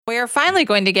We are finally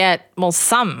going to get,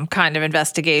 some kind of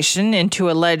investigation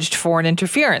into alleged foreign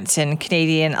interference in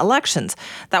Canadian elections.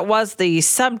 That was the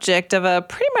subject of a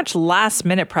pretty much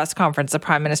last-minute press conference the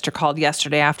Prime Minister called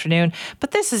yesterday afternoon.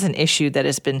 But this is an issue that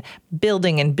has been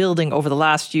building and building over the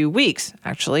last few weeks.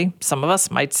 Actually, some of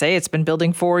us might say it's been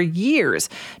building for years,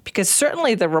 because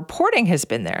certainly the reporting has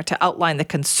been there to outline the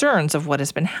concerns of what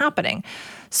has been happening.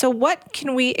 So what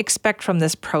can we expect from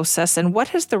this process, and what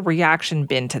has the reaction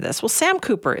been to this? Well, Sam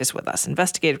Cooper is with us,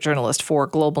 investigative journalist for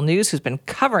Global News, who's been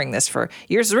covering this for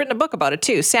years, has written a book about it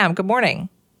too. Sam, good morning.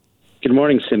 Good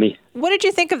morning, Simi. What did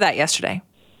you think of that yesterday?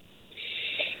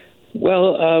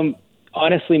 Well,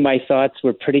 honestly, my thoughts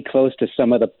were pretty close to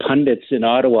some of the pundits in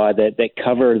Ottawa that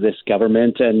cover this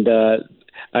government, and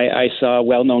I saw a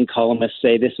well-known columnist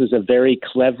say this was a very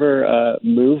clever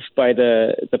move by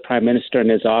the Prime Minister and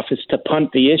his office to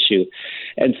punt the issue.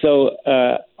 And so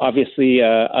obviously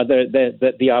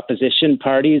the opposition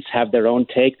parties have their own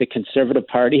take. The Conservative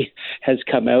Party has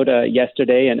come out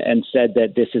yesterday and said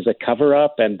that this is a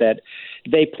cover-up, and that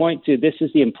they point to, this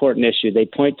is the important issue, they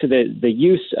point to the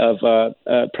use of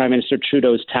Prime Minister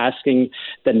Trudeau's tasking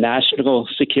the National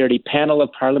Security Panel of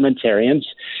Parliamentarians.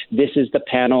 This is the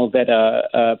panel that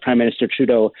Prime Minister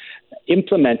Trudeau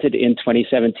implemented in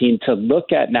 2017 to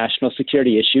look at national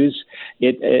security issues.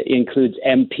 It includes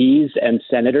MPs and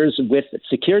senators with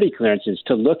security clearances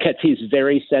to look at these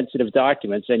very sensitive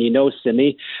documents. And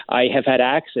Simi, I have had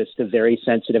access to very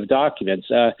sensitive documents.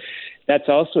 That's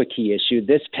also a key issue.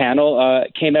 This panel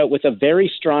came out with a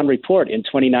very strong report in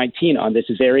 2019 on this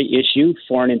very issue,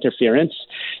 foreign interference.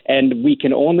 And we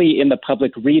can only, in the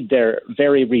public, read their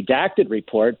very redacted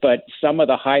report, but some of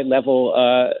the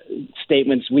high-level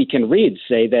statements we can read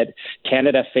say that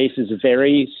Canada faces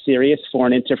very serious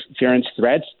foreign interference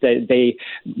threats. They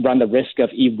run the risk of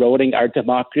eroding our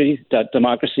democracy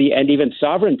and even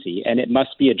sovereignty, and it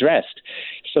must be addressed.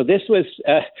 So this was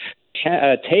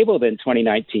tabled in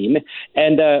 2019,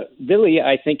 and really,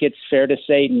 I think it's fair to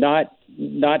say not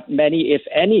many, if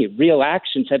any, real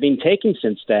actions have been taken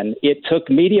since then. It took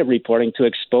media reporting to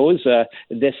expose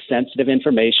this sensitive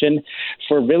information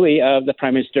for really the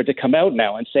Prime Minister to come out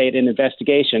now and say it in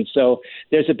investigation. So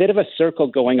there's a bit of a circle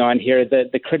going on here.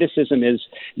 The criticism is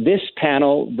this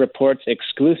panel reports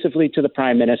exclusively to the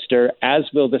Prime Minister, as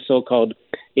will the so-called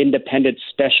independent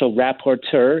special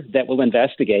rapporteur that will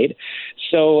investigate.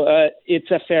 So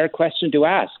it's a fair question to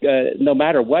ask. No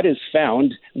matter what is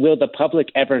found, will the public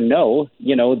ever know,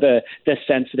 the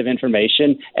sensitive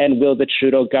information, and will the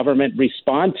Trudeau government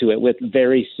respond to it with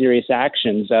very serious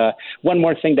actions? One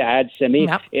more thing to add, Simi.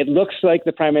 Yep. It looks like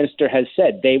the Prime Minister has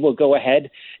said they will go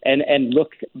ahead and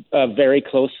look very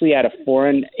closely at a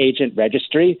foreign agent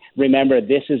registry. Remember,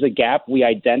 this is a gap we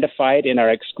identified in our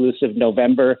exclusive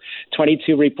November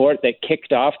 22 report that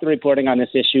kicked off the reporting on this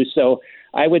issue. So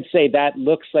I would say that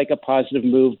looks like a positive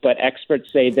move, but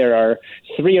experts say there are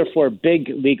 3 or 4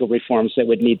 big legal reforms that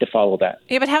would need to follow that.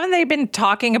 Yeah, but haven't they been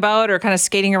talking about or kind of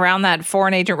skating around that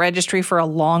foreign agent registry for a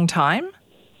long time?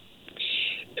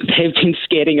 They've been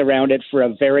skating around it for a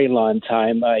very long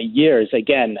time, years.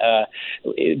 Again,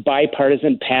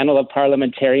 bipartisan panel of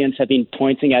parliamentarians have been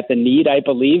pointing at the need, I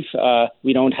believe.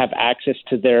 We don't have access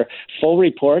to their full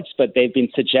reports, but they've been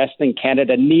suggesting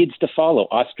Canada needs to follow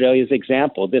Australia's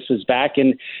example. This was back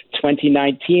in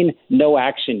 2019, no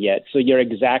action yet. So you're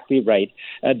exactly right.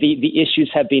 The issues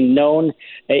have been known.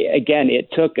 Again, it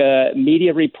took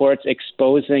media reports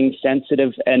exposing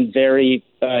sensitive and very,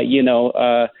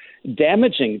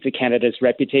 damaging to Canada's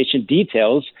reputation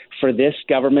details for this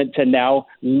government to now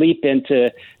leap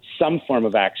into some form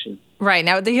of action. Right.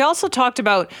 Now, he also talked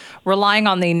about relying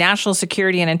on the National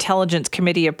Security and Intelligence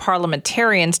Committee of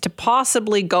Parliamentarians to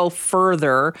possibly go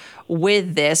further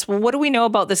with this. Well, what do we know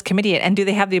about this committee, and do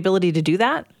they have the ability to do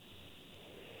that?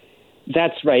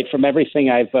 That's right. From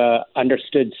everything I've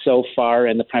understood so far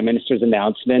in the Prime Minister's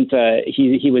announcement,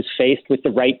 he was faced with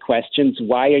the right questions.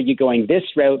 Why are you going this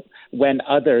route when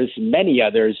others, many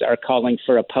others, are calling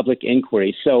for a public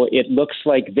inquiry? So it looks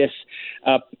like this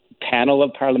panel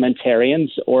of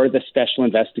parliamentarians or the special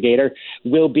investigator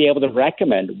will be able to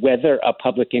recommend whether a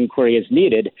public inquiry is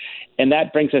needed. And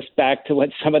that brings us back to what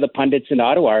some of the pundits in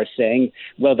Ottawa are saying.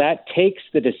 Well, that takes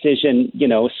the decision,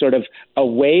 sort of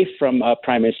away from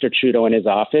Prime Minister Trudeau and his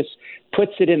office,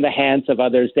 puts it in the hands of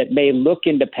others that may look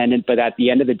independent, but at the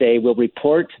end of the day will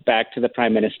report back to the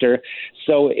Prime Minister.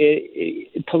 So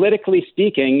politically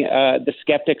speaking, the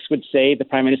skeptics would say the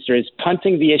Prime Minister is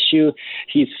punting the issue.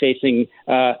 He's facing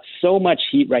so much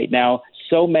heat right now,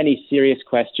 so many serious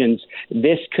questions.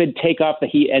 This could take off the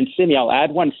heat. And Simi, I'll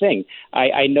add one thing.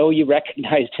 I know you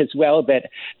recognized as well that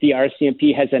the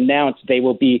RCMP has announced they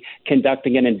will be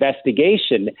conducting an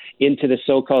investigation into the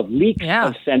so-called leaks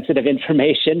of sensitive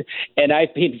information. And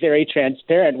I've been very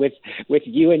transparent with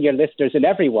you and your listeners and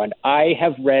everyone. I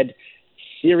have read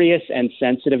serious and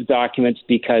sensitive documents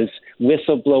because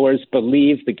whistleblowers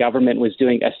believe the government was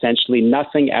doing essentially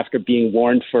nothing after being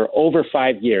warned for over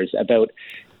 5 years about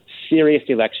serious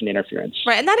election interference.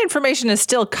 Right, and that information is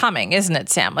still coming, isn't it,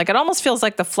 Sam? Like, it almost feels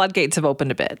like the floodgates have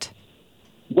opened a bit.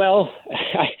 Well,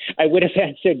 I would have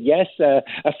answered yes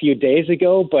a few days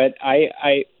ago, but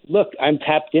look, I'm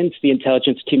tapped into the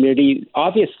intelligence community.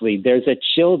 Obviously, there's a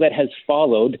chill that has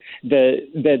followed.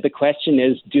 The question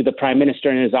is, do the Prime Minister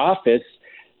and his office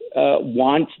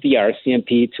want the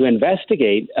RCMP to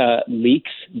investigate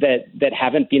leaks that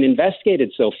haven't been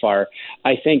investigated so far?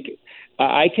 I think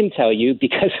I can tell you,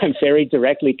 because I'm very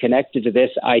directly connected to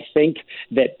this, I think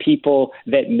that people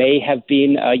that may have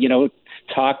been,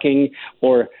 talking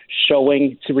or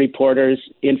showing to reporters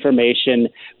information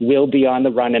will be on the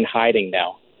run and hiding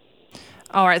now.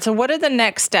 All right. So what are the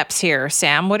next steps here,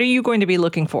 Sam? What are you going to be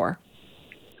looking for?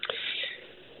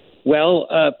 Well,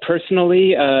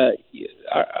 personally,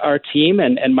 our team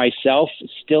and myself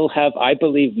still have, I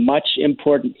believe, much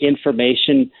important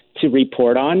information to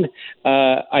report on.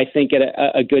 I think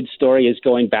a good story is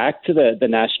going back to the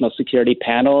National Security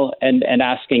Panel and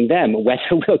asking them whether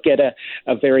we'll get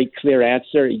a very clear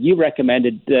answer. You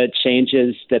recommended the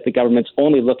changes that the government's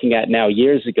only looking at now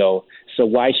years ago. So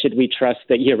why should we trust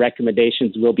that your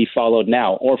recommendations will be followed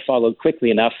now or followed quickly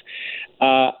enough?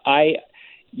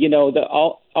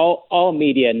 All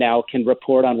media now can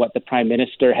report on what the Prime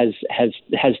Minister has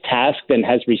tasked and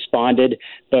has responded,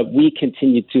 but we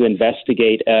continue to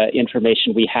investigate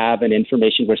information we have and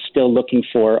information we're still looking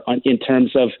for in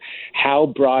terms of how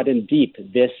broad and deep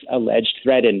this alleged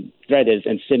threat is.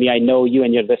 And Simi, I know you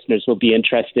and your listeners will be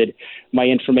interested. My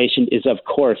information is, of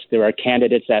course, there are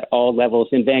candidates at all levels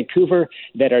in Vancouver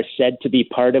that are said to be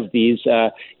part of these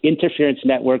interference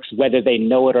networks, whether they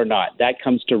know it or not. That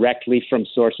comes directly from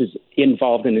sources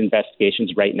involved in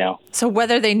investigations right now. So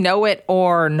whether they know it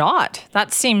or not,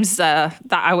 that seems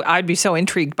I'd be so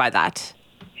intrigued by that.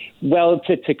 Well,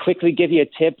 to quickly give you a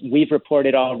tip, we've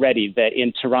reported already that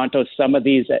in Toronto, some of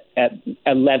these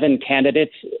 11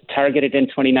 candidates targeted in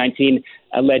 2019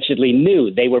 allegedly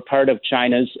knew they were part of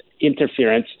China's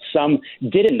interference. Some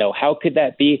didn't know. How could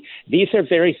that be? These are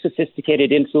very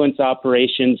sophisticated influence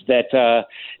operations that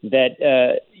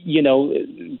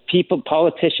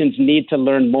politicians need to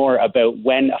learn more about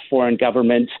when a foreign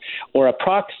government or a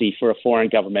proxy for a foreign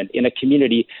government in a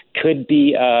community could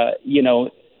be,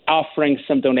 offering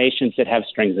some donations that have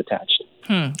strings attached.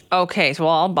 Okay. So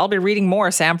I'll be reading more,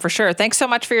 Sam, for sure. Thanks so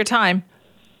much for your time.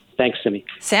 Thanks, Simi.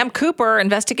 Sam Cooper,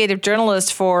 investigative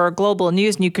journalist for Global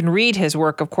News, and you can read his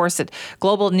work, of course, at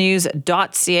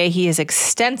globalnews.ca. He has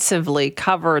extensively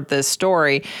covered this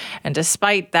story. And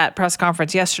despite that press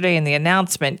conference yesterday and the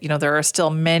announcement, there are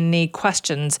still many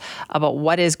questions about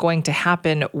what is going to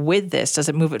happen with this. Does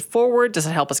it move it forward? Does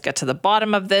it help us get to the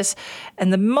bottom of this?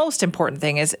 And the most important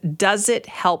thing is, does it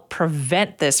help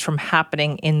prevent this from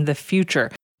happening in the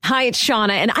future? Hi, it's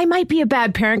Shauna, and I might be a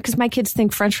bad parent because my kids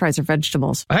think French fries are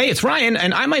vegetables. Hey, it's Ryan,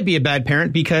 and I might be a bad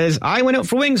parent because I went out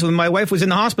for wings when my wife was in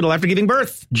the hospital after giving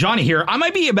birth. Johnny here. I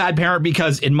might be a bad parent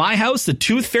because in my house, the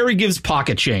tooth fairy gives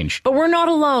pocket change. But we're not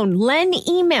alone. Len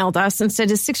emailed us and said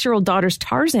his 6-year-old daughter's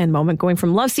Tarzan moment going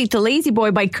from love seat to lazy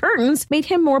boy by curtains made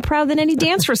him more proud than any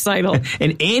dance recital.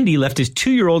 And Andy left his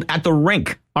 2-year-old at the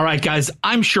rink. All right, guys,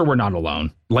 I'm sure we're not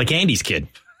alone. Like Andy's kid.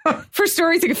 For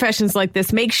stories and confessions like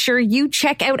this, make sure you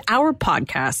check out our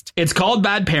podcast. It's called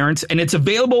Bad Parents, and it's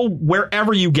available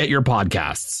wherever you get your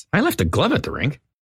podcasts. I left a glove at the rink.